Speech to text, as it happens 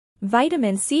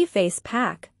Vitamin C Face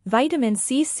Pack, Vitamin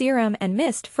C Serum and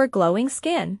Mist for glowing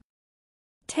skin.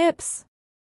 Tips.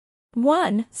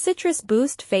 1. Citrus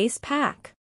Boost Face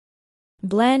Pack.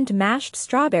 Blend mashed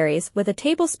strawberries with a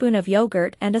tablespoon of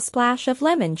yogurt and a splash of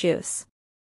lemon juice.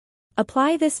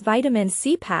 Apply this vitamin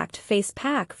C-packed face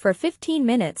pack for 15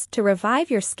 minutes to revive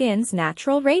your skin's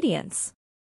natural radiance.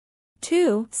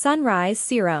 2. Sunrise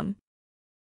Serum.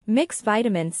 Mix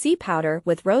vitamin C powder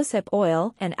with rosehip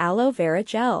oil and aloe vera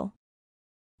gel.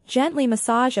 Gently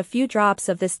massage a few drops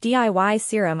of this DIY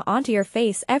serum onto your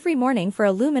face every morning for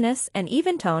a luminous and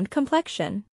even-toned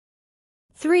complexion.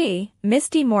 3.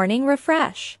 Misty Morning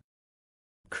Refresh.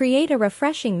 Create a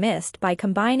refreshing mist by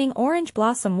combining orange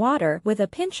blossom water with a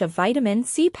pinch of vitamin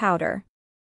C powder.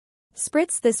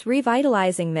 Spritz this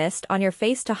revitalizing mist on your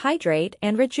face to hydrate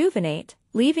and rejuvenate,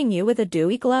 leaving you with a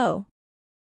dewy glow.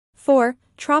 4.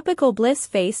 Tropical Bliss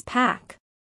Face Pack.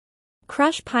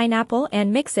 Crush pineapple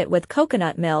and mix it with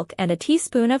coconut milk and a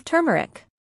teaspoon of turmeric.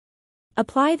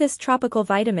 Apply this tropical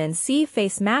vitamin C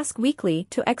face mask weekly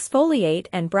to exfoliate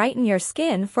and brighten your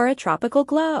skin for a tropical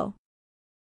glow.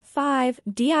 5.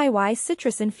 DIY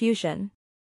Citrus Infusion.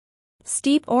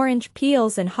 Steep orange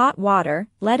peels in hot water,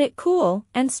 let it cool,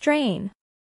 and strain.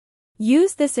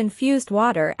 Use this infused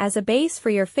water as a base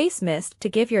for your face mist to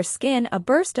give your skin a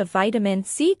burst of vitamin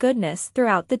C goodness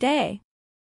throughout the day.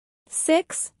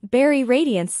 6. Berry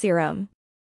Radiance Serum.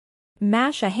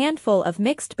 Mash a handful of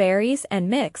mixed berries and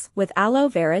mix with aloe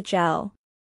vera gel.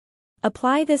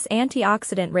 Apply this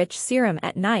antioxidant-rich serum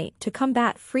at night to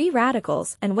combat free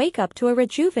radicals and wake up to a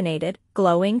rejuvenated,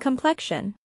 glowing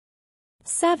complexion.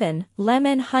 7.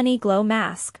 Lemon Honey Glow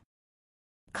Mask.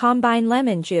 Combine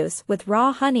lemon juice with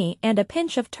raw honey and a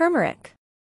pinch of turmeric.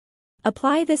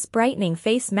 Apply this brightening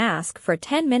face mask for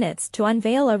 10 minutes to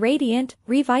unveil a radiant,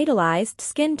 revitalized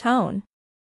skin tone.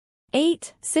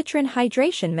 8. Citron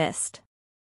Hydration Mist.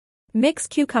 Mix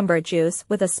cucumber juice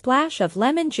with a splash of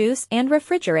lemon juice and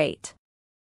refrigerate.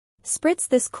 Spritz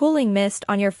this cooling mist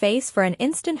on your face for an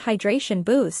instant hydration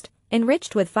boost,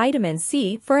 enriched with vitamin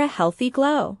C for a healthy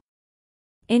glow.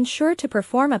 Ensure to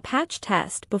perform a patch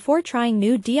test before trying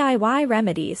new DIY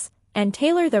remedies, and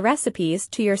tailor the recipes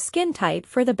to your skin type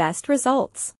for the best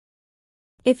results.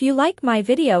 If you like my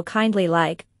video, kindly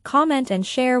like, comment and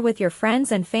share with your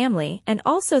friends and family, and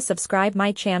also subscribe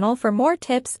my channel for more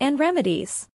tips and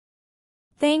remedies.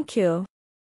 Thank you.